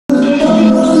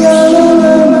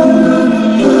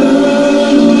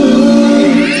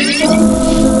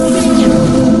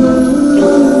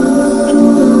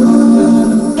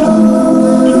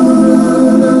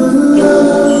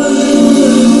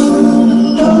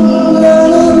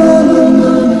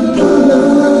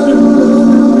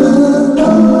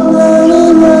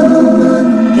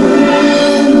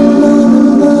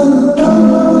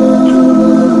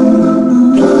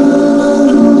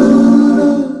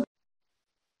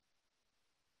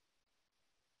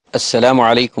আসসালামু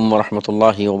আলাইকুম ওয়া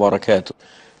রাহমাতুল্লাহি ওয়া বারাকাতুহু।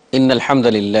 ইন্নাল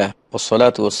হামদালিল্লাহ ওয়াস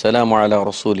সালাতু ওয়াস সালামু আলা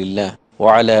রাসূলিল্লাহ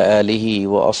ওয়া আলা আলিহি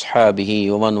ওয়া আসহাবিহি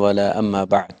ওয়া মান ওয়ালা, আম্মা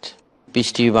বা'দ। পিস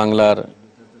টিভি বাংলার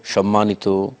সম্মানিত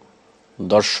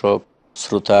দর্শক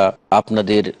শ্রোতা,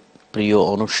 আপনাদের প্রিয়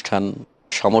অনুষ্ঠান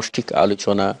সামষ্টিক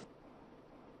আলোচনা,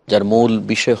 যার মূল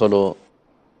বিষয় হলো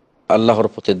আল্লাহর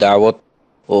পথে দাওয়াত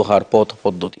ও হার পথ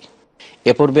পদ্ধতি।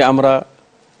 এ পর্বে আমরা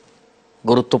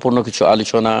গুরুত্বপূর্ণ কিছু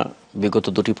আলোচনা বিগত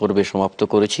দুটি পর্বে সমাপ্ত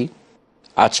করেছি।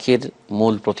 আজকের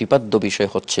মূল প্রতিপাদ্য বিষয়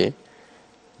হচ্ছে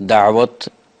দাওয়াত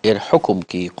এর হুকুম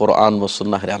কি কোরআন ও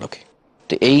সুন্নাহের আলোকে।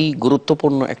 তো এই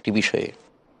গুরুত্বপূর্ণ একটি বিষয়ে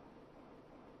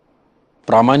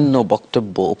প্রামাণ্য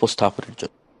বক্তব্য উপস্থাপনের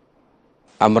জন্য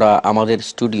আমরা আমাদের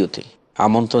স্টুডিওতে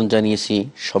আমন্ত্রণ জানিয়েছি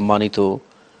সম্মানিত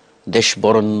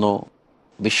দেশবরেণ্য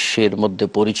বিশ্বের মধ্যে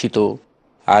পরিচিত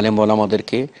আলেম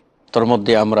ওলামাদেরকে। তার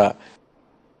মধ্যে আমরা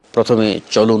প্রথমে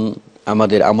চলুন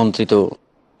আমাদের আমন্ত্রিত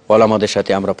ওলামাদের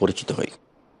সাথে আমরা পরিচিত হই।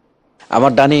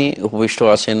 আমার ডানে উপবিষ্ট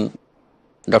আছেন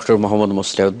ডক্টর মোহাম্মদ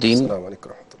মুসলিউদ্দিন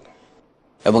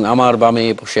এবং আমার বামে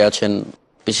বসে আছেন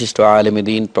বিশিষ্ট আলেমে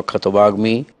দ্বীন প্রখ্যাত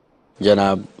বাগ্মী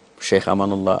জনাব শেখ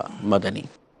আমানুল্লাহ মাদানী।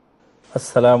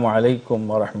 আসসালামু আলাইকুম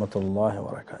ওয়া রাহমাতুল্লাহি ওয়া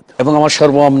বারাকাতুহু। এবং আমার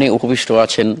সর্বসামনে উপবিষ্ট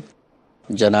আছেন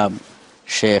জনাব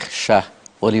শেখ শাহ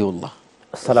ওলিউল্লাহ।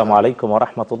 আসসালামু আলাইকুম ওয়া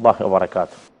রাহমাতুল্লাহি ওয়া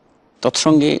বারাকাতুহু।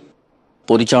 তৎসঙ্গে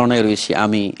পরিচালনায় রয়েছি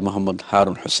আমি মোহাম্মদ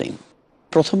হারুন হোসেন।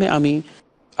 প্রথমে আমি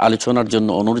আলোচনার জন্য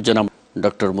অনুরোধ জানাব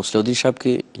ডক্টর মুসলিউদ্দিন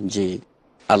সাহেবকে যে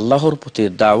আল্লাহর প্রতি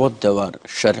দাওয়াত দেওয়ার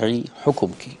শরঈ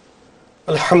হুকুম কি।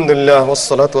 আলহামদুলিল্লাহ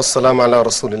ওয়াসসালাতু ওয়াসসালামু আলা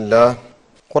রাসূলিল্লাহ।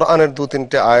 কোরআনের দু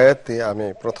তিনটে আয়াত দিয়ে আমি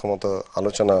প্রথমত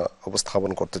আলোচনা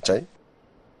উপস্থাপন করতে চাই।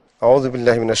 আউযু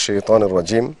বিল্লাহি মিনাশ শাইতানির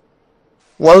রাজীম।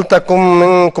 ওয়ালতাকুম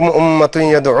মিনকুম উম্মাতুন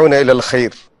ইয়াদউনা ইলাল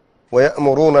খায়র ওয়া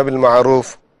ইয়া'মুরুনা বিল মা'রুফ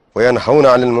ওয়া ইয়ানহাউনা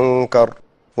আনিল মুনকার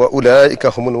ওয়া উলাইকা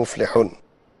হুমুল মুফলিহুন।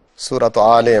 সূরা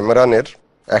আলে ইমরানের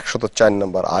 104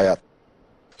 নম্বর আয়াত।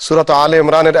 সূরা আলে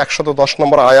ইমরানের 110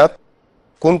 নম্বর আয়াত,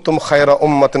 কুনতুম খায়রা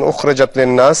উম্মাতিন উখরিজাত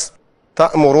লিন-নাস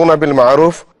তা'মুরুনা বিল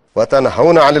মা'রুফ ওয়া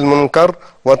তানহাউনা আনিল মুনকার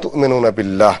ওয়া তু'মিনুনা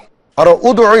বিল্লাহ। আর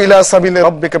উদউ ইলা সাবিলি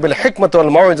রাব্বিকা বিল হিকমাতি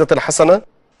ওয়াল মাউইজাতিল হাসানা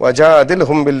ওয়া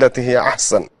জাদিলহুম বিল্লাতি হিয়া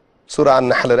আহসান। সূরা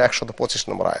আন-নাহলের 125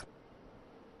 নম্বর আয়াত।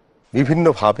 বিভিন্ন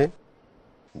ভাবে,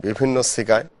 বিভিন্ন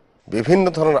সিগায়, বিভিন্ন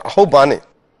ধরনের আহ্বানে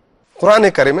কোরআনে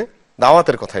কারিমে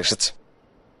দাওয়াতের কথা এসেছে।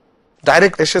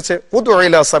 ডাইরেক্ট এসেছে উদউ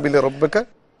ইলা সাবিলি রাব্বিকা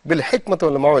বিল হিকমাতি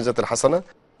ওয়াল মাউইজাতিল হাসানা,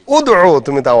 উদউ,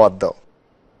 তুমি দাওয়াত দাও।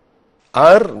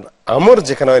 আর আমর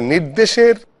যেখানে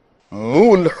নির্দেশের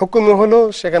মূল হুকুম হলো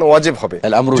সেখানে ওয়াজিব হবে,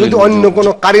 যদি অন্য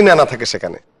কোনো কারিনা না থাকে।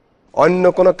 সেখানে অন্য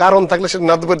কোনো কারণ থাকলে সেটা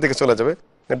নাদবের দিকে চলে যাবে।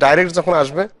 ডাইরেক্ট যখন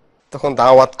আসবে তখন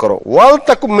দাওয়াত করো।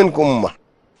 ওয়ালতাকুম মিনকুম উম্মাহ,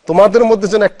 তোমাদের মধ্যে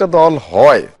যেন একটা দল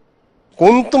হয়।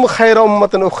 কুনতুম খায়রা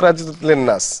উম্মাতিন উখরিজাত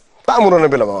লিন-নাস তা'মুরুনা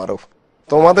বিল মা'রুফ,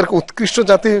 তোমাদেরকে উৎকৃষ্ট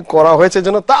জাতি করা হয়েছে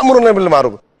যেন তা'মুরুনা বিল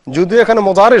মা'রুফ। যদিও এখানে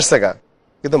মুযারির সিগা,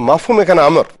 কিন্তু মাফহুম এখানে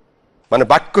আমর, মানে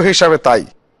বাক্য হিসাবে তাই।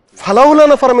 ফালাউলা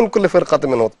নাফারা মিন কুল্লি ফিরকাতিন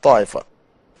মিনহুম তায়ফা,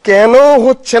 কেন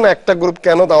হচ্ছে না একটা গ্রুপ,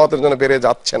 কেন দাওয়াতের জন্য বেড়ে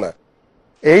যাচ্ছে না?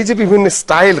 এই যে বিভিন্ন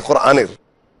স্টাইল কোরআনের,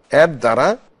 এর দ্বারা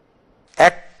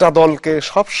একটা দলকে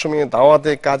সবসময়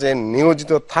দাওয়াতে কাজে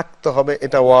নিয়োজিত থাকতে হবে,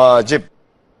 এটা ওয়াজিব।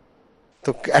 তো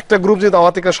একটা গ্রুপ যদি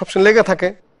দাওয়াতে কাজে সবসময় লেগে থাকে,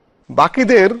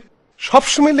 বাকিদের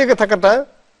সবসময় লেগে থাকাটা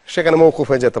সেখানে মওকুফ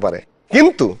হয়ে যেতে পারে।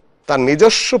 কিন্তু তার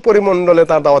নিজস্ব পরিমণ্ডলে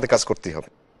তার দাওয়াতে কাজ করতেই হবে।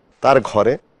 তার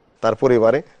ঘরে, তার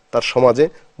পরিবারে, তার সমাজে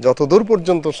যতদূর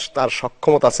পর্যন্ত তার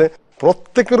সক্ষমতা আছে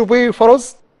প্রত্যেকের উপরেই ফরজ।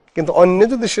 কিন্তু অন্য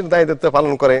যদি সে দায়িত্ব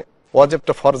পালন করে,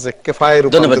 ওয়াজিবটা ফরজে কিফায়ের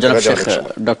উপর। ধন্যবাদ জনাব শেখ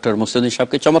ডক্টর মুসলিউদ্দিন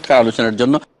সাহেবকে চমৎকার আলোচনার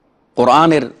জন্য।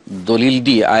 কোরআনের দলিল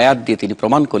দিয়ে, আয়াত দিয়ে তিনি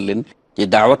প্রমাণ করলেন যে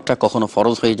দাওয়াতটা কখনো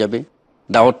ফরজ হয়ে যাবে,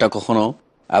 দাওয়াতটা কখনো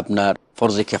আপনার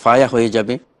ফরজে কিফায়া হয়ে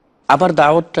যাবে, আবার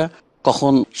দাওয়াতটা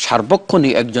কখন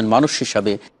সার্বক্ষণিক একজন মানুষ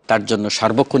হিসাবে তার জন্য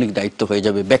সার্বক্ষণিক দায়িত্ব হয়ে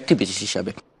যাবে ব্যক্তি বিশেষ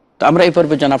হিসাবে। তো আমরা এই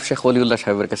পর্বে জনাব শেখ ওলিউল্লাহ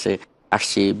সাহেবের কাছে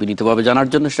আসছি বিনীতভাবে জানার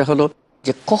জন্য, সেটা হলো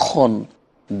যে কখন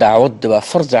দাওয়াত দেওয়া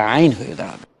ফরজে আইন হয়ে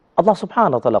দাঁড়াবে। আল্লাহ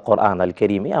সুবহানাহু ওয়া তাআলা কোরআন আল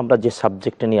কারীমে আমরা যে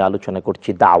সাবজেক্ট নিয়ে আলোচনা করছি,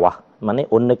 দাওয়া মানে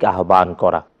অন্যকে আহ্বান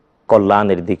করা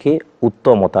কল্যাণের দিকে,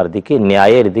 উত্তমতার দিকে,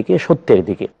 ন্যায়ের দিকে, সত্যের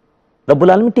দিকে। রব্বুল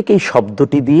আলামিন ঠিক এই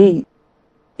শব্দটি দিয়েই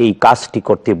এই কাজটি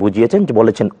করতে বুঝিয়েছেন, যে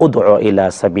বলেছেন উদউ ইলা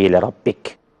সাবিলি রাব্বিক।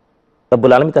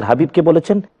 রব্বুল আলামিন তার হাবিবকে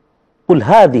বলেছেন কুল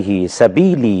হাদিহি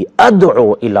সাবিলি আদউ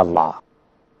ইলাল্লাহ।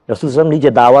 রাসূল সাল্লাল্লাহু আলাইহি ওয়াসাল্লাম নিজে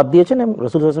দাওয়াত দিয়েছেন এবং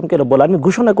রাসূল সাল্লাল্লাহু আলাইহি ওয়াসাল্লামকে রব্বুল আলামিন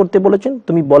ঘোষণা করতে বলেছেন,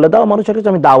 তুমি বলে দাও মানুষের কাছে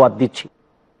আমি দাওয়াত দিচ্ছি।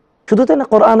 শুধু তাই না,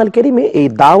 কোরআন আল কারীমে এই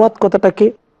দাওয়াত কথাটাকে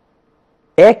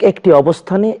এক একটি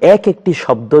অবস্থানে এক একটি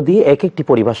শব্দ দিয়ে এক একটি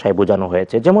পরিভাষায় বোঝানো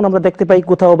হয়েছে। যেমন আমরা দেখতে পাই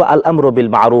কোথাও বা আল আমরু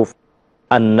বিল মারুফ,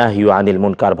 আন নাহয়ু আনিল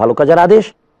মুনকার, ভালো কাজের আদেশ,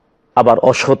 আবার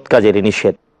অসৎ কাজের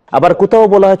নিষেধ। আবার কোথাও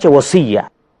বলা হচ্ছে ওসিয়া,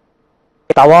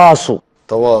 তাওয়াসু,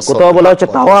 কোথাও বলা হচ্ছে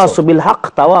তাওয়াসু বিল হক,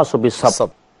 তাওয়াসু বিস সাবর,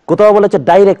 কোথাও বলা হচ্ছে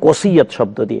ডাইরেক্ট ওসিয়ত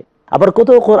শব্দ দিয়ে। আবার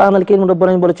কোথাও কোরআন আল কারীম রব্বুল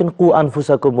আলামিন বলেছেন কু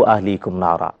আনফুসাকুম ওয়া আহলিকুম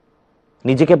নারা,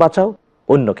 নিজেকে বাঁচাও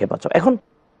অন্যকে বাঁচাও। এখন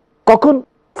কখন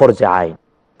ফরজে আইন?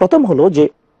 প্রথম হলো যে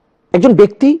একজন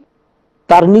ব্যক্তি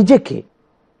তার নিজেকে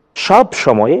সব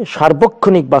সময়ে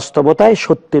সার্বক্ষণিক বাস্তবতায়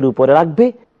সত্যের উপরে রাখবে,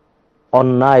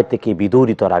 অন্যায় থেকে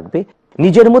বিদূরিত রাখবে,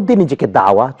 নিজের মধ্যে নিজেকে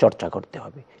দাওয়া চর্চা করতে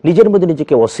হবে, নিজের মধ্যে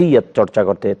নিজেকে ওসিয়ত চর্চা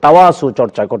করতে হবে, তাওয়াসু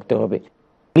চর্চা করতে হবে,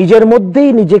 নিজের মধ্যেই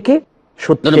নিজেকে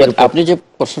সত্যের। আপনি যে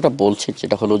প্রশ্নটা বলছেন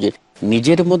যেটা হলো যে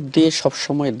নিজের মধ্যে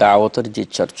সবসময় দাওয়াতের যে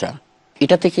চর্চা,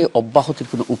 এটা থেকে অব্যাহতির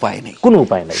কোনো উপায় নেই, কোনো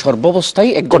উপায় নেই। সর্বাবস্থায়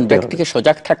একজন ব্যক্তিকে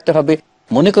সজাগ থাকতে হবে,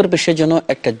 মনে করবে সে যেন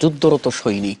একটা যুদ্ধরত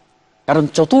সৈনিক, কারণ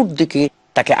চতুর্দিকে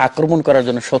তাকে আক্রমণ করার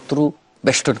জন্য শত্রু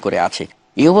বেষ্টন করে আছে।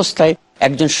 এই অবস্থায়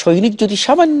একজন সৈনিক যদি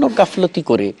সামান্য গাফলতি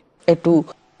করে একটু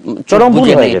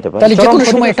তাহলে যে কোনো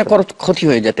সময় একটা ক্ষতি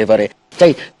হয়ে যেতে পারে।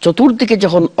 তাই চতুর্দিকে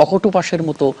যখন অকটুপাশের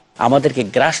মতো আমাদেরকে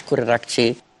গ্রাস করে রাখছে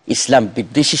ইসলাম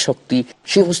বিদ্বেষী শক্তি,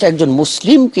 সেই অবস্থায় একজন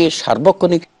মুসলিমকে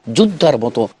সার্বক্ষণিক যুদ্ধার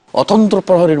মতো, অতন্ত্র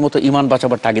প্রহরের মতো ঈমান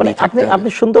বাঁচাবার তাগিদে থাকতে হবে। আপনি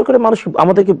সুন্দর করে মানুষ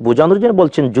আমাদেরকে বোঝানোর জন্য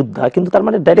বলছেন যুদ্ধা, কিন্তু তার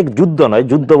মানে ডাইরেক্ট যুদ্ধ নয়।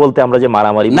 যুদ্ধ বলতে আমরা যে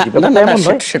মারামারি,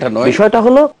 সেটা নয়। বিষয়টা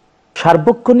হলো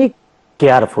সার্বক্ষণিক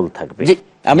কেয়ারফুল থাকবে।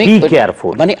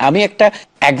 আমি একটা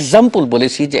এক্সাম্পল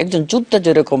বলেছি যে একজন যুদ্ধ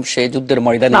যেরকম সে যুদ্ধের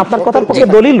ময়দানে, আপনার কথার পক্ষে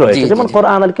দলিল রয়েছে। যেমন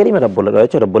কোরআন আল কারীমে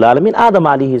রব্বুল আলামিন আদম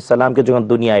আলাইহিস সালামকে যখন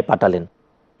দুনিয়ায় পাঠালেন,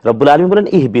 রব্বুল আলামিন বলেন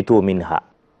ইহবিতু মিনহা,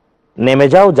 নেমে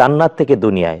যাও জান্নাত থেকে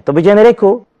দুনিয়ায়, তবে জেনে রেখো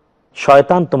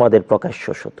শয়তান তোমাদের প্রকাশ্য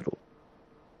শত্রু।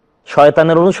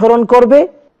 শয়তানের অনুসরণ করবে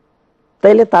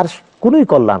তাইলে তার কোনোই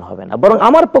কল্যাণ হবে না, বরং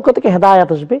আমার পক্ষ থেকে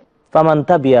হেদায়েত আসবে।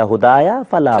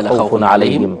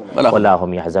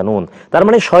 তার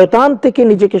মানে শয়তান থেকে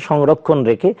নিজেকে সংরক্ষণ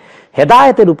রেখে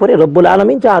হেদায়েতের উপরে রব্বুল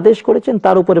আলামিন যা আদেশ করেছেন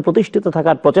তার উপরে প্রতিষ্ঠিত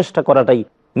থাকার প্রচেষ্টা করাটাই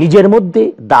নিজের মধ্যে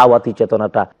দাওয়াতি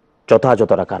চেতনাটা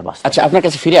যথাযথ রাখার বাস্তব। আচ্ছা, আপনার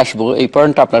কাছে ফিরে আসবো, এই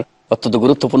পয়েন্টটা আপনার অত্যন্ত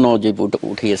গুরুত্বপূর্ণ যে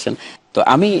উঠিয়েছেন। তো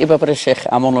আমি এ ব্যাপারে শেখ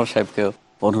আমানুল্লাহ সাহেবকে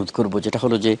অনুরোধ করবো, যেটা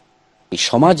হলো যে এই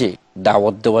সমাজে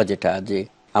দাওয়াত দেওয়া, যেটা যে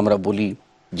আমরা বলি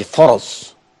যে ফরজ,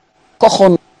 কখন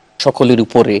সকলের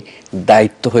উপরে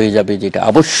দায়িত্ব হয়ে যাবে, যেটা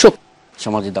আবশ্যক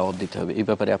সমাজে দাওয়াত দিতে হবে, এই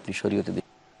ব্যাপারে আপনি শরীয়তে দিন।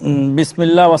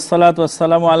 বিসমিল্লাহ ওয়াসসালাতু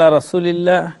ওয়াসসালামু আলা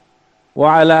রাসূলিল্লাহ ওয়া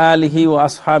আলা আলিহি ওয়া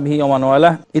আসহাবিহি ওয়া মান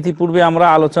ওয়ালা। ইতিপূর্বে আমরা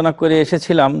আলোচনা করে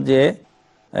এসেছিলাম যে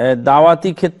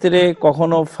দাওয়াতি ক্ষেত্রে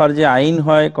কখনো ফরজে আইন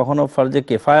হয়, কখনো ফরজে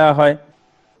কেফায়া হয়।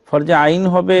 ফরজে আইন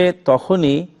হবে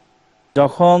তখনই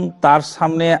যখন তার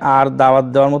সামনে আর দাওয়াত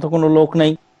দেওয়ার মতো কোনো লোক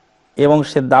নেই এবং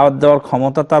সে দাওয়াত দেওয়ার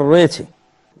ক্ষমতা তার রয়েছে।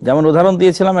 যেমন উদাহরণ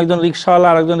দিয়েছিলাম, একজন রিক্সাওয়ালা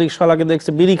আর একজন রিক্সাওয়ালাকে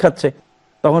দেখছে বিড়ি খাচ্ছে,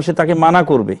 তখন সে তাকে মানা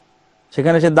করবে,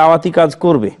 সেখানে সে দাওয়াতি কাজ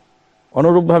করবে।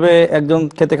 অনুরূপভাবে একজন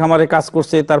খেতে খামারে কাজ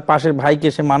করছে, তার পাশের ভাইকে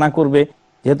সে মানা করবে,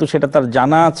 যেহেতু সেটা তার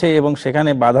জানা আছে এবং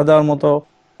সেখানে বাধা দেওয়ার মতো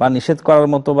বা নিষেধ করার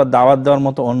মতো বা দাওয়াত দেওয়ার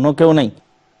মতো অন্য কেউ নেই।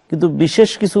 কিন্তু বিশেষ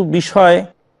কিছু বিষয়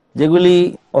যেগুলি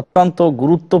অত্যন্ত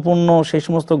গুরুত্বপূর্ণ, সেই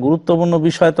সমস্ত গুরুত্বপূর্ণ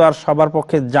বিষয় তো আর সবার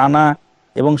পক্ষে জানা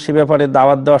এবং সে ব্যাপারে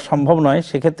দাওয়াত দেওয়া সম্ভব নয়।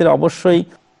 সেক্ষেত্রে অবশ্যই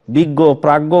বিজ্ঞ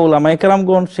প্রাজ্ঞ উলামায়ে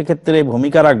কেরামগণ সেক্ষেত্রে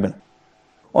ভূমিকা রাখবেন।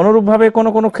 অনুরূপভাবে কোনো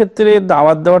কোনো ক্ষেত্রে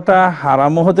দাওয়াত দেওয়াটা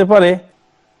হারামও হতে পারে।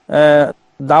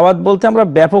 দাওয়াত বলতে আমরা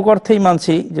ব্যাপক অর্থেই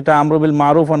মানছি, যেটা আমর বিল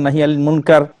মারুফ ওয়ান নাহি আনিল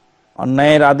মুনকার,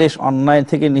 অন্যায়ের আদেশ, অন্যায়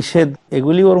থেকে নিষেধ,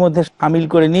 এগুলি ওর মধ্যে শামিল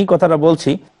করে নিয়েই কথাটা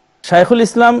বলছি। শাইখুল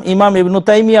ইসলাম ইমাম ইবনু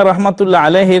তাইমিয়া রাহমাতুল্লাহ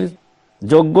আলাইহির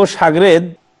যোগ্য শাগরেদ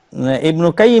ইবনু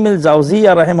কাইয়িম আল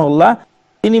জাওজিয়া রাহিমাহুল্লাহ,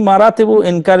 তিনি মারাতিবু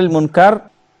ইনকারিল মুনকার,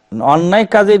 অন্যায়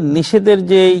কাজের নিষেধের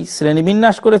যে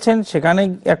শ্রেণীবিন্যাস করেছেন, সেখানে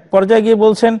এক পর্যায়ে গিয়ে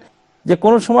বলছেন যে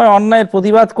কোনো সময় অন্যায়ের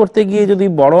প্রতিবাদ করতে গিয়ে যদি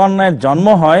বড় অন্যায়ের জন্ম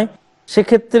হয়,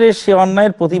 সেক্ষেত্রে সে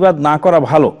অন্যায়ের প্রতিবাদ না করা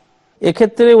ভালো।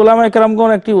 এক্ষেত্রে উলামায়ে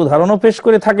কেরামগণ একটি উদাহরণও পেশ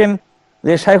করে থাকেন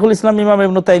যে শাইখুল ইসলাম ইমাম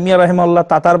ইবনু তাইমিয়া রাহিমাহুল্লাহ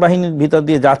তাতার বাহিনীর ভিতর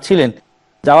দিয়ে যাচ্ছিলেন,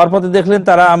 যাওয়ার পথে দেখলেন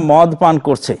তারা মদ পান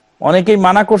করছে। অনেকেই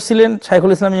মানা করছিলেন,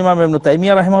 শাইখুল ইসলাম ইমাম ইবনু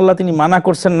তাইমিয়া রাহিমাহুল্লাহ তিনি মানা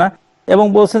করছেন না এবং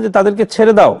বলছেন যে তাদেরকে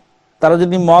ছেড়ে দাও, তারা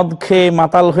যদি মদ খেয়ে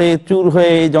মাতাল হয়ে চুর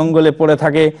হয়ে এই জঙ্গলে পড়ে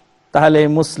থাকে তাহলে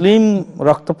মুসলিম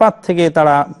রক্তপাত থেকে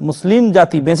তারা মুসলিম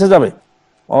জাতি বেঁচে যাবে।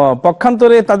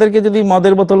 পক্ষান্তরে তাদেরকে যদি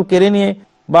মদের বোতল কেড়ে নিয়ে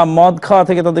বা মদ খাওয়া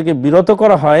থেকে তাদেরকে বিরত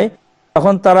করা হয়,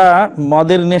 তখন তারা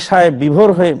মদের নেশায় বিভোর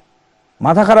হয়ে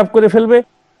মাথা খারাপ করে ফেলবে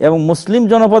এবং মুসলিম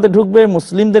জনপদে ঢুকবে,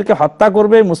 মুসলিমদেরকে হত্যা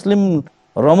করবে, মুসলিম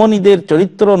রমণীদের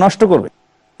চরিত্র নষ্ট করবে।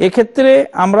 এক্ষেত্রে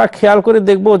আমরা খেয়াল করে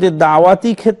দেখব যে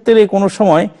দাওয়াতি ক্ষেত্রে কোনো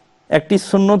সময় একটি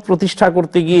সুন্নত প্রতিষ্ঠা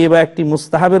করতে গিয়ে বা একটি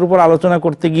মুস্তাহাবের উপর আলোচনা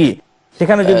করতে গিয়ে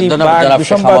সেখানে যদি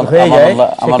বিসম্বাদ হয়ে যায়,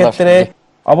 সেক্ষেত্রে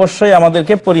অবশ্যই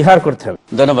আমাদেরকে পরিহার করতে হবে।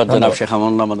 ধন্যবাদ জনাব শেখ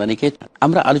আমানুল্লাহ মাদানীকে।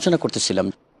 আমরা আলোচনা করতেছিলাম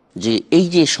যে এই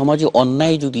যে সমাজে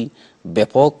অন্যায় যদি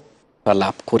ব্যাপক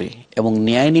লাভ করে এবং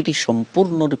ন্যায় নীতি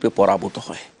সম্পূর্ণরূপে পরাভূত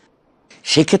হয়,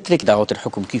 সেক্ষেত্রে দাওয়াতের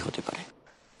হুকুম কি হতে পারে?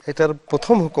 এটার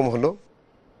প্রথম হুকুম হলো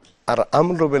আর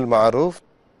আমরু বিল মারুফ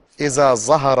ইযা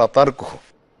যাহারা তারকুহু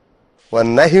ওয়ান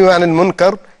নাহয়ু আনিল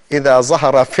মুনকার ইযা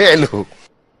যাহারা ফি'লুহু।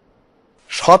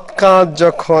 সৎ কাজ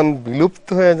যখন বিলুপ্ত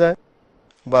হয়ে যায়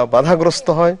বা বাধাগ্রস্ত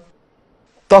হয়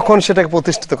তখন সেটাকে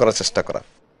প্রতিষ্ঠিত করার চেষ্টা করা,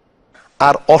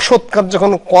 আর অসৎ কাজ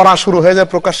যখন করা শুরু হয়ে যায়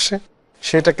প্রকাশ্যে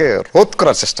সেটাকে রোধ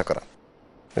করার চেষ্টা করা।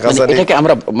 এটাকে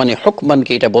আমরা হুকমান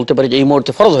কি এটা বলতে পারি যে এই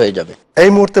মুহূর্তে ফরজ হয়ে যাবে? এই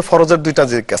মুহূর্তে ফরজের দুইটা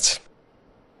দিক আছে।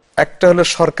 একটা হলো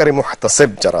সরকারি মুহতাসিব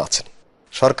যারা আছেন,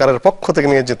 সরকারের পক্ষ থেকে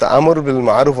নিয়োজিত আমর বিল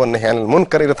মারুফ ওয়ান নাহি আনিল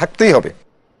মুনকার, এটা থাকতেই হবে,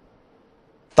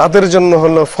 তাদের জন্য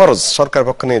হলো ফরজ, সরকারের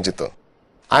পক্ষ নিয়োজিত।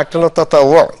 আরেকটা হলো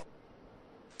তাতাওয়া,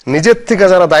 নিজের থেকে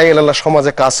যারা দায়ী আল্লাহ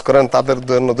সমাজে কাজ করেন তাদের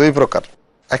জন্য দুই প্রকার।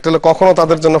 একটা হলো কখনো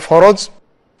তাদের জন্য ফরজ,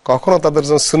 কখনো তাদের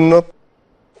জন্য সুন্নত,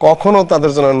 কখনো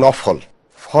তাদের জন্য নফল।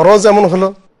 ফরজ এমন হলো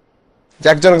যে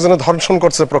একজন একজনের ধর্ষণ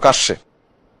করছে প্রকাশ্যে,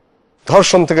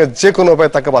 ধর্ষণ থেকে যে কোনো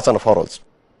উপায়ে তাকে বাঁচানো ফরজ।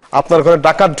 আপনার ঘরে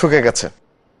ডাকাত ঢুকে গেছে,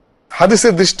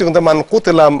 হাদিসের দৃষ্টিকোণ মান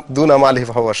কুতিলাম দুনা মালিহি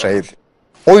ফাহুয়া শাহিদ,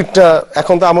 ওইটা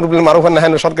এখন তো আমর বিল মারুফ ওয়ান নাহি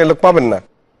আনিল সরকারি লোক পাবেন না,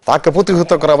 তাকে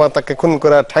প্রতিহত করা বা তাকে খুন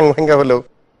করা ঠ্যাং ভেঙ্গা হলেও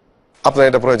আপনার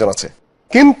এটা প্রয়োজন আছে।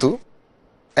 কিন্তু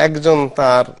একজন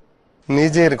তার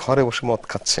নিজের ঘরে বসে মদ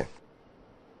খাচ্ছে,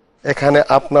 এখানে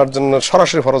আপনার জন্য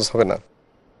সরাসরি ফরজ হবে না,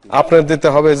 আপনার দিতে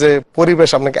হবে যে পরিবেশ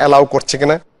আপনাকে অ্যালাউ করছে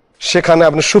কিনা, সেখানে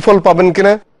আপনি সুফল পাবেন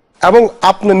কিনা, এবং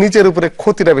আপনার নিজের উপরে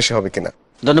ক্ষতিটা বেশি হবে কিনা।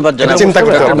 ধন্যবাদ জানাব। চিন্তা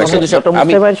করতে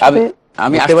হবে।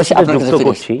 আমি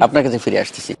আপনার কাছে ফিরে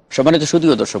আসতেছি। সম্মানিত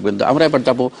সুধীয় দর্শকবৃন্দ, আমরা এবার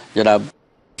যাবো যারা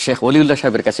শেখ ওলিউল্লাহ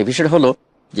সাহেবের কাছে। বিষয়টা হলো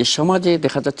যে সমাজে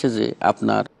দেখা যাচ্ছে যে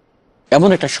আপনার এমন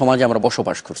একটা সমাজে আমরা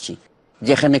বসবাস করছি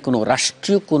যেখানে কোনো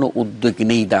রাষ্ট্রীয় কোনো উদ্যোগ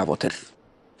নেই, দাওয়াতের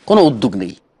কোনো উদ্যোগ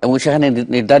নেই, এবং সেখানে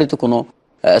নির্ধারিত কোনো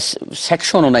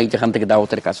সেকশনও নাই যেখান থেকে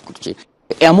দাওয়াতের কাজ করছে।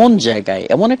 এমন জায়গায়,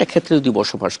 এমন একটা ক্ষেত্রে যদি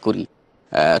বসবাস করি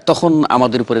তখন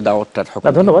আমাদের উপরে দাওয়াতটার হুকুম।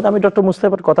 ধন্যবাদ। আমি ডক্টর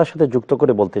মুস্তাফার কথার সাথে যুক্ত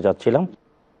করে বলতে চাচ্ছিলাম,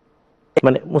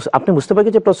 আপনি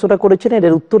মুস্তাফাকে যে প্রশ্নটা করেছেন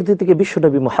এর উত্তর দিতে গিয়ে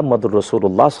বিশ্বনবী মুহাম্মদুর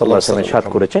রাসূলুল্লাহ সাল্লাল্লাহু আলাইহি ওয়াসাল্লাম ইরশাদ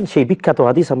করেছেন সেই বিখ্যাত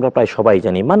হাদিস আমরা প্রায় সবাই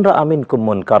জানি, মান রাআ মিনকুম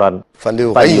মুনকারান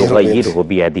ফালিয়ুগাইয়িরহু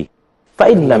বিয়াদি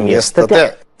ফাইন লাম ইস্তাতি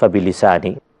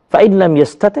ফাবিলিসানি ফাইন লাম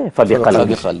ইস্তাতি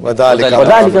ফাবিকলবি ওয়া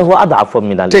যালিকা হুয়া আদআফু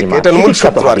মিনাল ঈমান। এটা মূল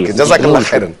সূত্র আর কি। জাযাকাল্লাহু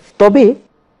খাইরান। তবে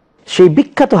সেই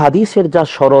বিখ্যাত হাদিসের যা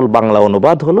সরল বাংলা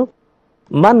অনুবাদ হলো,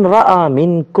 মান রাআ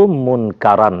মিনকুম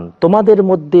মুনকারান, তোমাদের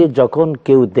মধ্যে যখন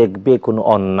কেউ দেখবে কোন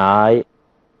অন্যায়,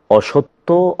 অসত্য,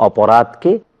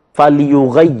 অপরাধকে,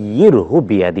 ফালিয়ুগাইয়িরহু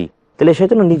বিয়াদি, তাহলে সে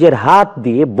যেন নিজের হাত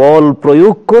দিয়ে বল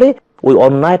প্রয়োগ করে ওই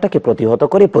অন্যায়টাকে প্রতিহত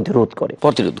করে, প্রতিরোধ করে।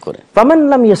 ফামান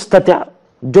লাম ইস্তাতি,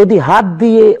 যদি হাত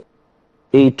দিয়ে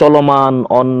এই চলমান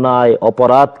অন্যায়,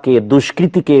 অপরাধকে,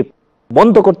 দুষ্কৃতিকে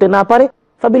বন্ধ করতে না পারে,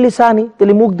 ফাবিলিসানি,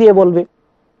 তাহলে মুখ দিয়ে বলবে।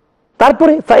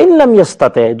 তারপরে ফাইন লাম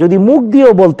ইস্তাতি, যদি মুখ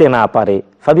দিয়েও বলতে না পারে,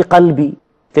 ফাবিকলবি,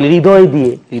 তাহলে হৃদয়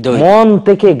দিয়ে, মন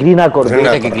থেকে ঘৃণা করবে।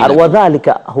 আর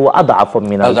ওয়াযালিকা হুয়া আদআফু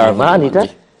মিনাল ঈমান, এটা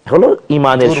হলো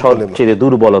ঈমানের সবচেয়ে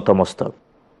দুর্বলতম স্তর।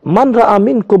 মান রাআ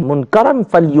মিনকুম মুনকারান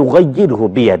ফালিয়ুগাইয়িরহু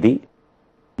বিয়াদি,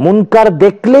 মুনকার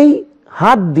দেখলেই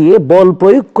হাত দিয়ে বল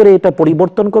প্রয়োগ করে এটা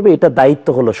পরিবর্তন করবে, এটা দায়িত্ব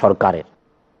হলো সরকারের,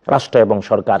 রাষ্ট্র এবং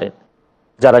সরকারের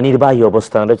যারা নির্বাহী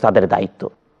অবস্থানে রয়েছে তাদের দায়িত্ব।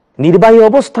 নির্বাহী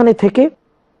অবস্থানে থেকে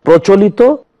প্রচলিত,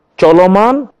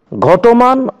 চলমান,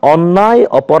 ঘটমান অন্যায়,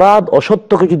 অপরাধ,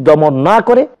 অসত্যকে যদি দমন না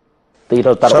করে, তো এটা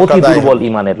তার অতি দুর্বল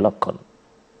ঈমানের লক্ষণ,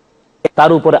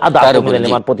 তার উপরে আদআফু মিনাল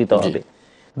ঈমান পতিত হবে।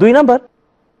 2 নাম্বার,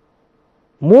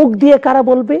 মুখ দিয়ে কারা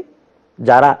বলবে?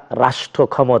 যারা রাষ্ট্র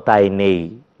ক্ষমতায় নেই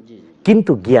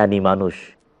কিন্তু জ্ঞানী মানুষ,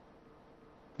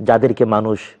 যাদেরকে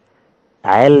মানুষ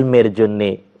ইলমের জন্য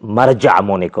মারজা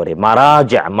মনে করে,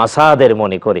 মারাজা, মাসাদের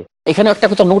মনে করে। এখানে একটা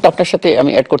কথা নোট আপনার সাথে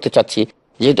আমি অ্যাড করতে চাচ্ছি,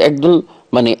 যেহেতু একদল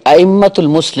আইম্মাতুল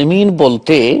মুসলিমিন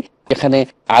বলতে এখানে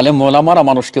আলেম ওলামারা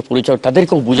মানুষকে পরিচয়,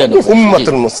 তাদেরকেও বোঝানো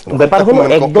উম্মাতুল মুসলিম। ব্যাপার হলো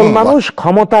একদল মানুষ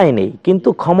ক্ষমতায় নেই কিন্তু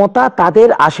ক্ষমতা তাদের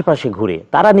আশেপাশে ঘুরে,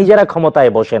 তারা নিজেরা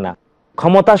ক্ষমতায় বসে না।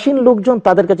 ক্ষমতাসীন লোকজন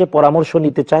তাদের কাছে পরামর্শ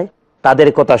নিতে চায়, তাদের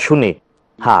কথা শুনে।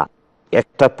 হ্যাঁ,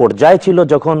 একটা পর্যায়ে ছিল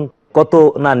যখন কত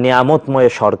না নিয়ামতময়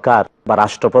সরকার বা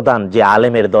রাষ্ট্রপ্রধান যে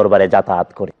আলেমের দরবারে যাতায়াত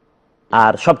করে,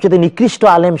 আর সবচেয়ে নিকৃষ্ট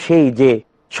আলেম সেই যে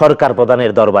সরকার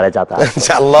প্রধানের দরবারে যাতায়াত।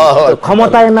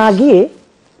 ক্ষমতায় না গিয়ে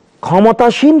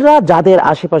ক্ষমতাসীনরা যাদের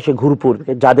আশেপাশে ঘুরপুর,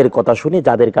 যাদের কথা শুনে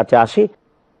যাদের কাছে আসে,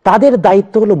 তাদের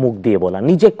দায়িত্ব হলো মুখ দিয়ে বলা।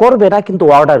 নিজে করবে না কিন্তু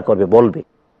অর্ডার করবে, বলবে।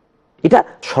 এটা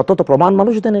শতত প্রমাণ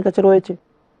মানুষদের কাছে রয়েছে।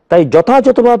 তাই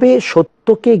যথাযথভাবে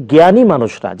সত্যকে জ্ঞানী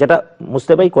মানুষরা, যেটা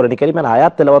মুস্তাফা কোরআন কারীমের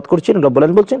আয়াত তেলাওয়াত করছেন, রব্বুল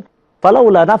আলামিন বলছেন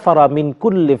ফালাউলা নাফারা মিন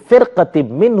কুল্লি ফিরকাতিন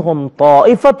মিনহুম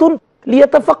তাইফাতুন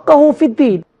লিয়াতাফাক্কাহু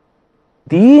ফিদ্দীন,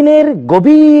 দ্বীনের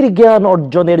গভীর জ্ঞান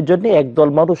অর্জনের জন্য একদল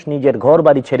মানুষ নিজের ঘর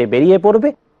বাড়ি ছেড়ে বেরিয়ে পড়বে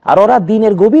আর ওরা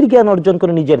দিনের গভীর জ্ঞান অর্জন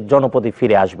করে নিজের জনপদে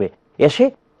ফিরে আসবে, এসে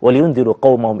ওয়ালিউনদিরু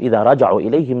কওমাহুম ইযা রাজাউ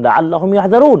ইলাইহিম লাআল্লাহুম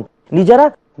ইয়াহযারুন, নিজেরা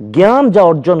জ্ঞান যা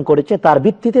অর্জন করেছে তার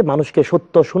ভিত্তিতে মানুষকে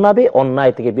সত্য শোনাবে,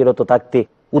 অন্যায় থেকে বিরত থাকতে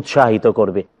উৎসাহিত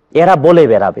করবে। এরা বলে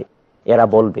বেড়াবে, এরা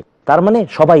বলবে, তার মানে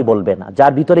সবাই বলবে না,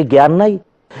 যার ভিতরে জ্ঞান নাই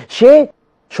সে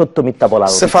সত্য মিথ্যা বলার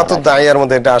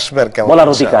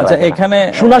অধিকার। এখানে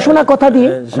শোনা শোনা কথা দিয়ে,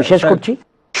 আমি শেষ করছি,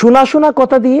 শোনা শোনা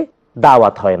কথা দিয়ে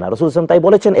দাওয়াত হয় না। রাসূল সাল্লাল্লাহু আলাইহি ওয়াসাল্লাম তাই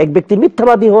বলেছেন, এক ব্যক্তি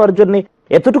মিথ্যাবাদী হওয়ার জন্য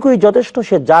এতটুকুই যথেষ্ট,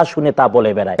 সে যা শুনে তা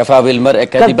বলে বেড়ায়।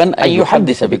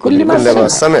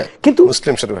 কিন্তু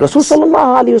রাসূল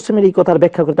সাল্লাল্লাহু আলাইহি ওয়াসাল্লামের এই কথার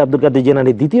ব্যাখ্যা করতে আব্দুল কাদের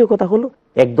জিলানীর দ্বিতীয় কথা হলো,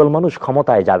 একদল মানুষ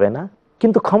ক্ষমতায় যাবে না,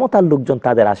 কিন্তু ক্ষমতার লোকজন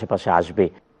তাদের আশেপাশে আসবে,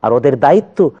 আর ওদের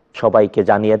দায়িত্ব সবাইকে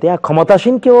জানিয়ে দেয়া,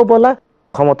 ক্ষমতাসীনকেও বলা,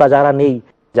 ক্ষমতা যারা নেই,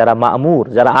 যারা মামুর,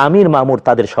 যারা আমির মামুর,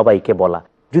 তাদের সবাইকে বলা।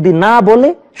 যদি না বলে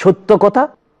সত্য কথা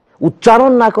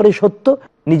উচ্চারণ না করে সত্য,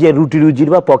 নিজের রুটি রুজির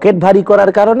বা পকেট ভারী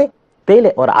করার কারণে, তাইলে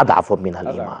ওর আদাফ মিনাল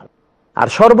ঈমান। আর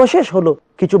সর্বশেষ হলো,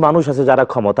 কিছু মানুষ আছে যারা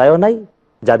ক্ষমতায়ও নাই,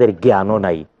 যাদের জ্ঞানও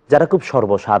নাই, যারা খুব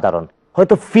সর্বসাধারণ,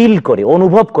 হয়তো ফিল করে,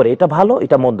 অনুভব করে এটা ভালো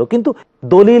এটা মন্দ, কিন্তু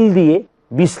দলিল দিয়ে,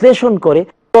 বিশ্লেষণ করে,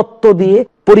 তত্ত্ব দিয়ে,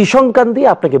 পরিসংখ্যান দিয়ে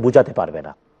আপনাকে বুঝাতে পারবে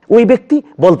না। ওই ব্যক্তি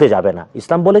বলতে যাবে না।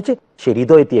 ইসলাম বলেছে সে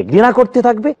হৃদয় দিয়ে ঘৃণা করতে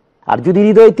থাকবে, আর যদি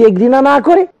হৃদয় দিয়ে ঘৃণা না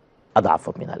করে, আদাফ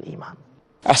মিনাল ঈমান।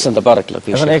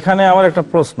 এখন এখানে আমার একটা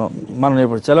প্রশ্ন, মাননীয়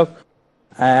পরিচালক,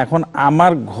 এখন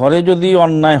আমার ঘরে যদি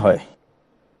অন্যায় হয়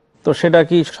তো সেটা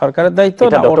কি সরকারের দায়িত্ব?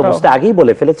 আগেই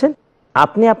বলে ফেলেছেন,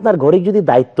 আপনি আপনার ঘরে যদি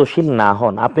দায়িত্বশীল না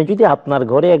হন, আপনি যদি আপনার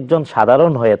ঘরে একজন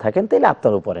সাধারণ হয়ে থাকেন, তাহলে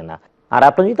আপনার উপরে না। আর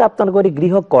আপনি যদি আপনার ঘরে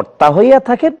গৃহকর্তা হইয়া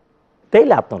থাকেন,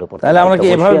 তাহলে আপনার উপর। তাহলে আমরা কি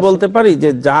এভাবে বলতে পারি যে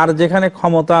যার যেখানে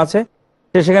ক্ষমতা আছে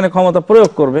সে সেখানে ক্ষমতা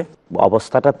প্রয়োগ করবে?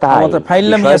 অবস্থাটা তাই,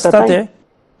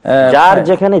 যার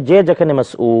যেখানে, যে যেখানে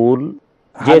মাসউল,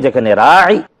 যে যেখানে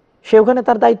রাই, সে ওখানে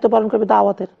তার দায়িত্ব পালন করবে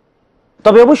দাওয়াতের।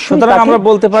 তবে অবশ্যই আমরা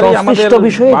বলতে পারি আমাদের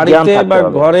বাড়িতে বা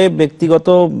ঘরে ব্যক্তিগত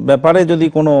ব্যাপারে যদি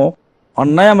কোনো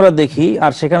অন্যায় আমরা দেখি,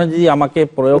 আর সেখানে যদি আমাকে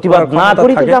প্রতিবাদ না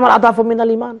করি, তাহলে আমার আদাফ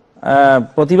মিনাল ঈমান,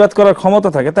 প্রতিবাদ করার ক্ষমতা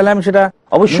থাকে, তাহলে আমি সেটা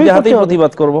অবশ্যই হাতেই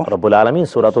প্রতিবাদ করব। রব্বুল আলামিন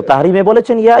সূরা তাহরিমে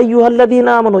বলেছেন, ইয়া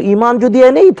আইয়ুহাল্লাযীনা আমানু, ঈমান যদি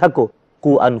এনেই থাকো,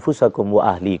 কু আনফুসাকুম ওয়া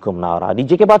আহলিকুম নারা,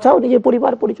 নিজেকে বাঁচাও, নিজের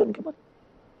পরিবার পরিজনকে বাঁচাও।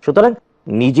 সুতরাং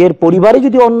নিজের পরিবারে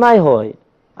যদি অন্যায় হয়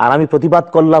আর আমি প্রতিবাদ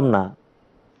করলাম না,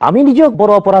 আমি নিজেও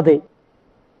বড় অপরাধে।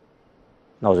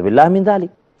 নাউযুবিল্লাহি মিন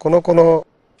যালিক। কোন কোন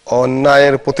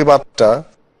অন্যায়ের প্রতিবাদটা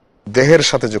দেহের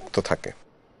সাথে যুক্ত থাকে,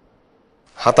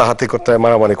 হাতাহাতি করতে হয়,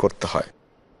 মারামারি করতে হয়,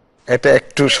 এটা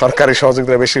একটু সরকারি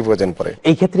সহযোগিতা বেশি প্রয়োজন পড়ে।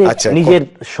 এই ক্ষেত্রে নিজের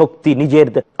শক্তি, নিজের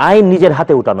আইন নিজের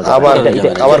হাতে উঠানো যায়।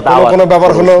 আবার কোন কোন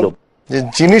ব্যাপার হলো যে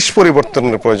জিনিস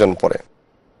পরিবর্তনের প্রয়োজন পড়ে,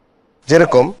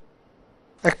 যেরকম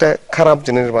একটা খারাপ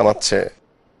জিনিস বানাচ্ছে,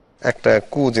 একটা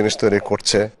কু জিনিস তৈরি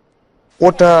করছে,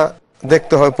 ওটা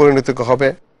দেখতে হয় পরিণত হবে,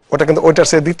 ওটা কিন্তু ওইটার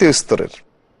সে দ্বিতীয় স্তরের।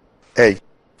 এই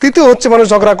তৃতীয় হচ্ছে মানুষ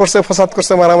ঝগড়া করছে, ফসাদ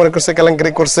করছে, মারামারি করছে,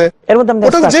 কেলেঙ্কারি করছে,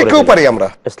 ওটা যে কেউ পারি আমরা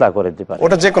ইসলাহ করে দিতে পারি,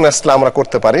 ওটা যে কোনো ইসলাম আমরা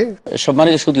করতে পারি।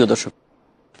 সম্মানিত সুধীয় দর্শক,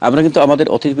 আমরা কিন্তু আমাদের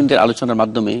অতিথিবৃন্দের আলোচনার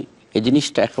মাধ্যমে এই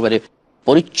জিনিসটা একেবারে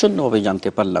পরিচ্ছন্নভাবে জানতে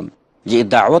পারলাম যে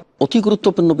দাওয়াত অতি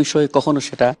গুরুত্বপূর্ণ বিষয়। কখনো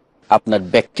সেটা আপনার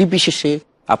ব্যক্তি বিশেষে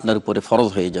আপনার উপরে ফরজ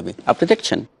হয়ে যাবে। আপনি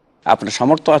দেখছেন আপনার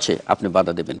সামর্থ্য আছে, আপনি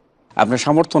বাধা দেবেন। আপনার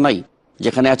সামর্থ্য নাই,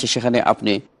 যেখানে আছে সেখানে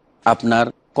আপনি, আপনার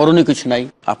করণীয় কিছু নাই,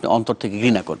 আপনি অন্তর থেকে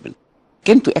ঘৃণা করবেন।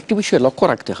 কিন্তু একটি বিষয়ে লক্ষ্য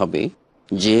রাখতে হবে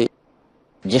যে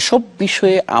যেসব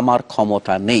বিষয়ে আমার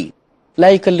ক্ষমতা নেই, লা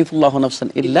ইউকাল্লিফুল্লাহু নাফসান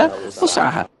ইল্লা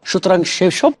উসআহা, সুতরাং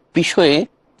সেসব বিষয়ে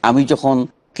আমি যখন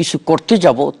কিছু করতে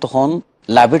যাব তখন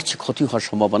লাভের চেয়ে ক্ষতি হওয়ার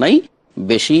সম্ভাবনাই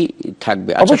বেশি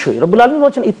থাকবে। অবশ্যই রব্বুল আলামিন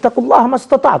বলেন ইত্তাকুল্লাহ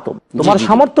মাসতাতাতুম, তোমার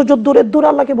সামর্থ্য যদ্দূর এদ্দূর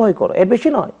আল্লাহকে ভয় করো, এর বেশি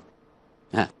নয়।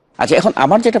 হ্যাঁ, আচ্ছা, এখন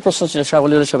আমার যেটা প্রশ্ন ছিল শাহ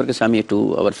ওয়ালিউল্লাহ সাহেবের কাছে, আমি একটু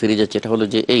আবার ফিরে যাচ্ছি। এটা হলো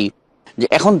যে এই যে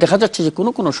এখন দেখা যাচ্ছে যে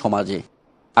কোনো কোনো সমাজে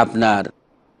আপনার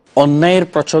অন্যায়ের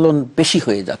প্রচলন বেশি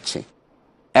হয়ে যাচ্ছে,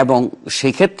 এবং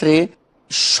সেই ক্ষেত্রে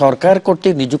সরকার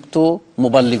কর্তৃক নিযুক্ত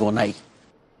মুবাল্লিগও নাই।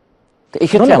 তো এই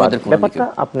ক্ষেত্রে আমাদের ব্যাপারটা,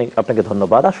 আপনাকে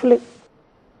ধন্যবাদ। আসলে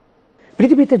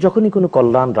পৃথিবীতে যখনই কোনো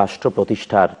কল্যাণ রাষ্ট্র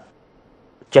প্রতিষ্ঠার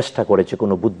চেষ্টা করেছে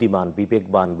কোনো বুদ্ধিমান,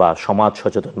 বিবেকবান বা সমাজ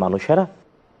সচেতন মানুষেরা,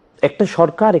 একটা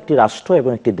সরকার, একটি রাষ্ট্র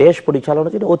এবং একটি দেশ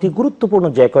পরিচালনার জন্য অতি গুরুত্বপূর্ণ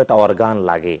যে কয়টা অর্গান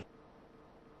লাগে,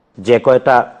 যে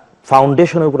কয়টা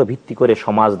ফাউন্ডেশনের উপরে ভিত্তি করে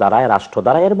সমাজ দাঁড়ায়, রাষ্ট্র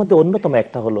দাঁড়ায়, এর মধ্যে অন্যতম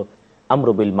একটা হলো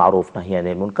আমরু বিল মারুফ নাহি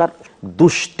আনিল মুনকার,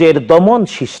 দুষ্টের দমন,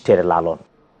 শিষ্টের লালন।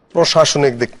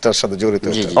 প্রশাসনিক দিকটার সাথে জড়িত।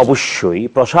 অবশ্যই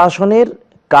প্রশাসনের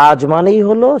কাজ মানেই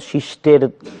হলো শিষ্টের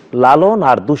লালন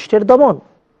আর দুষ্টের দমন।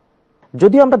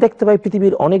 যদিও আমরা দেখতে পাই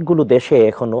পৃথিবীর অনেকগুলো দেশে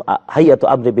এখনো হাইয়াতু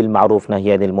আমরি বিল মারুফ নাহি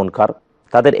আনিল মুনকার,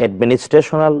 তাদের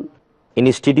অ্যাডমিনিস্ট্রেশনাল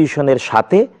ইনস্টিটিউশনের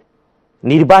সাথে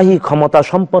নির্বাহী ক্ষমতা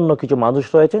সম্পন্ন কিছু মানুষ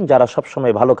রয়েছেন যারা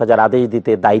সবসময় ভালো কাজের আদেশ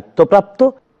দিতে দায়িত্বপ্রাপ্ত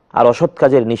আর অসৎ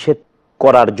কাজের নিষেধ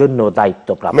করার জন্য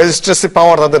দায়িত্বপ্রাপ্ত। ম্যাজিস্ট্রেসি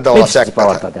পাওয়ার তাদের দেওয়া আছে, এক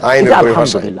কথা আইনের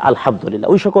পরিভাষায়। আলহামদুলিল্লাহ, আলহামদুলিল্লাহ।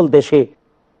 ওই সকল দেশে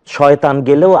শয়তান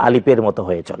গেলেও আলিপের মতো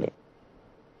হয়ে চলে,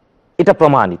 এটা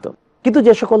প্রমাণিত। কিন্তু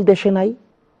যে সকল দেশে নাই,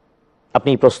 আপনি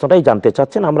এই প্রশ্নটাই জানতে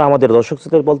চাচ্ছেন, আমরা আমাদের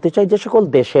দর্শকদের বলতে চাই যে সকল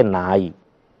দেশে নাই,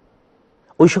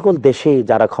 ওই সকল দেশে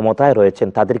যারা ক্ষমতায় রয়েছেন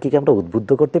তাদেরকে কি আমরা উদ্বুদ্ধ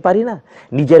করতে পারি না?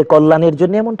 নিজের কল্যাণের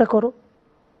জন্য এমনটা করো,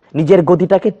 নিজের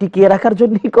গদিটাকে টিকিয়ে রাখার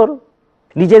জন্যই করো,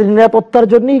 নিজের নিরাপত্তার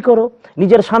জন্যই করো,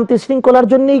 নিজের শান্তি শৃঙ্খলার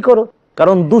জন্যই করো।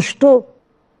 কারণ দুষ্ট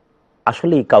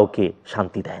আসলেই কাউকে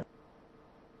শান্তি দেয় না,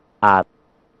 আর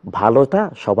ভালোটা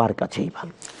সবার কাছেই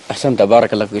ভালো। আহসান,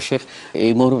 বারাকাল্লাহ ফিক শেখ।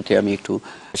 এই মুহূর্তে আমি একটু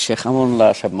শেখ আমুল্লাহ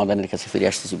সাহেব মাদানের কাছে ফিরে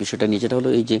আসতেছি। বিষয়টা নিয়ে যেটা হলো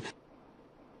এই যে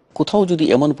কোথাও যদি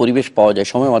এমন পরিবেশ পাওয়া যায়,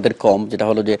 সময় আমাদের কম, যেটা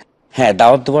হলো যে হ্যাঁ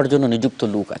দাওয়াত দেওয়ার জন্য নিযুক্ত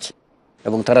লোক আছে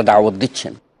এবং তারা দাওয়াত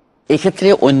দিচ্ছেন, এই ক্ষেত্রে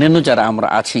অন্যান্য যারা আমরা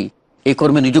আছি এই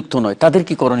কর্মে নিযুক্ত নয়, তাদের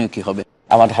কি করণীয় কি হবে?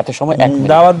 আমাদের হাতে সময়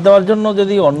দাওয়াত দেওয়ার জন্য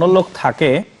যদি অন্য লোক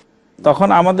থাকে তখন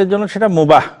আমাদের জন্য সেটা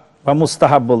মুবাহ বা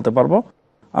মুস্তাহাব বলতে পারবো।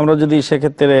 আমরা যদি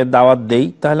সেক্ষেত্রে দাওয়াত দেই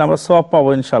তাহলে আমরা সওয়াব পাবো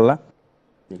ইনশাল্লাহ।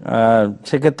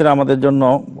 সেক্ষেত্রে আমাদের জন্য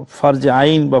ফরজে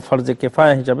আইন বা ফরজে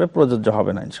কিফায়া হিসাবে প্রযোজ্য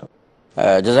হবে না ইনশাল্লাহ।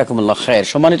 জাযাকুমুল্লাহ খায়ের।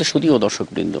 সম্মানিত সুধী ও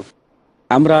দর্শকবৃন্দ,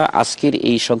 আমরা আজকের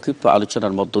এই সংক্ষিপ্ত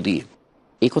আলোচনার মধ্য দিয়ে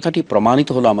এই কথাটি প্রমাণিত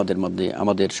হলো আমাদের মধ্যে।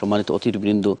 আমাদের সম্মানিত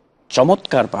অতিথিবৃন্দ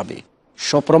চমৎকারভাবে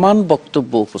সপ্রমাণ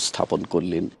বক্তব্য উপস্থাপন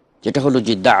করলেন, যেটা হলো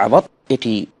যে দাওয়াত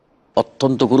এটি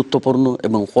অত্যন্ত গুরুত্বপূর্ণ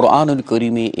এবং কোরআনুল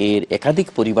কারীমে এর একাধিক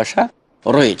পরিভাষা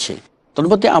রয়েছে। তার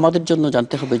মধ্যে আমাদের জন্য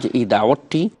জানতে হবে যে এই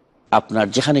দাওয়াতটি আপনার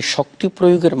যেখানে শক্তি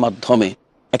প্রয়োগের মাধ্যমে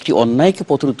একটি অন্যায়কে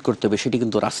প্রতিরোধ করতে হবে, সেটি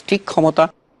কিন্তু রাষ্ট্রিক ক্ষমতা।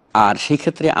 আর সেই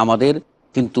ক্ষেত্রে আমাদের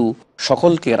কিন্তু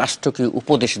সকলকে, রাষ্ট্রকে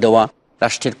উপদেশ দেওয়া,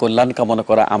 রাষ্ট্রের কল্যাণ কামনা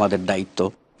করা আমাদের দায়িত্ব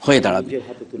হয়ে দাঁড়াবে।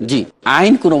 জি,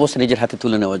 আইন কোন অবস্থায় নিজের হাতে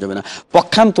তুলে নেওয়া যাবে না।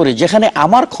 পক্ষান্তরে যেখানে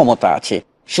আমার ক্ষমতা আছে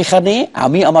সেখানে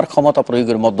আমি আমার ক্ষমতা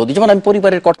প্রয়োগের মধ্য দিয়ে, যেমন আমি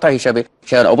পরিবারের কর্তা হিসাবে,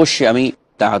 সেখানে অবশ্যই আমি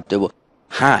দাওয়াত দেব।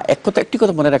 হ্যাঁ, একটি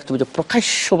কথা মনে রাখতে হবে যে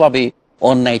প্রকাশ্যভাবে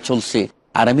অন্যায় চলছে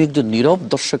আর আমি একজন নীরব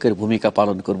দর্শকের ভূমিকা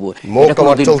পালন করবো,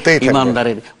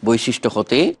 ইমানদারের বৈশিষ্ট্য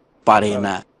হতে পারে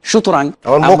না। সুতরাং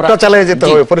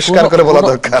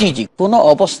কোন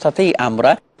অবস্থাতেই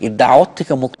আমরা এই দাওয়াত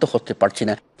থেকে মুক্ত হতে পারছি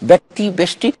না। ব্যক্তি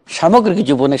ব্যষ্টি সামগ্রিক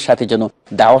জীবনের সাথে যেন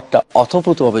দাওয়াতটা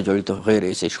অথপ্রতভাবে জড়িত হয়ে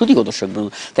রয়েছে। শুধু দর্শক,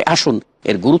 তাই আসুন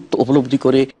এর গুরুত্ব উপলব্ধি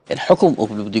করে, এর হুকুম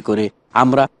উপলব্ধি করে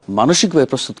আমরা মানসিকভাবে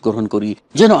প্রস্তুত গ্রহণ করি,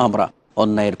 যেন আমরা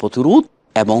অন্যায়ের প্রতিরোধ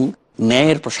এবং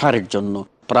ন্যায়ের প্রসারের জন্য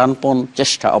প্রাণপণ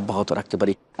চেষ্টা অব্যাহত রাখতে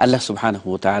পারি। আল্লাহ সুবহানাহু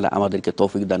ওয়া তাআলা আমাদেরকে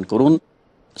তৌফিক দান করুন।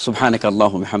 সুবহানাকা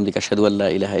আল্লাহুম্মা বিহামদিকা আশহাদু আল্লা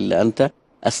ইলাহা ইল্লা আনতা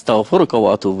আস্তাগফিরুকা ওয়া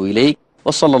আতুবু ইলাইক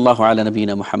ওয়া সাল্লাল্লাহু আলা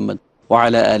নাবিয়িনা মুহাম্মদ ওয়া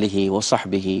আলা আলিহি ওয়া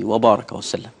সাহবিহি ওয়া বারাকা ওয়া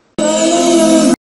সাল্লাম।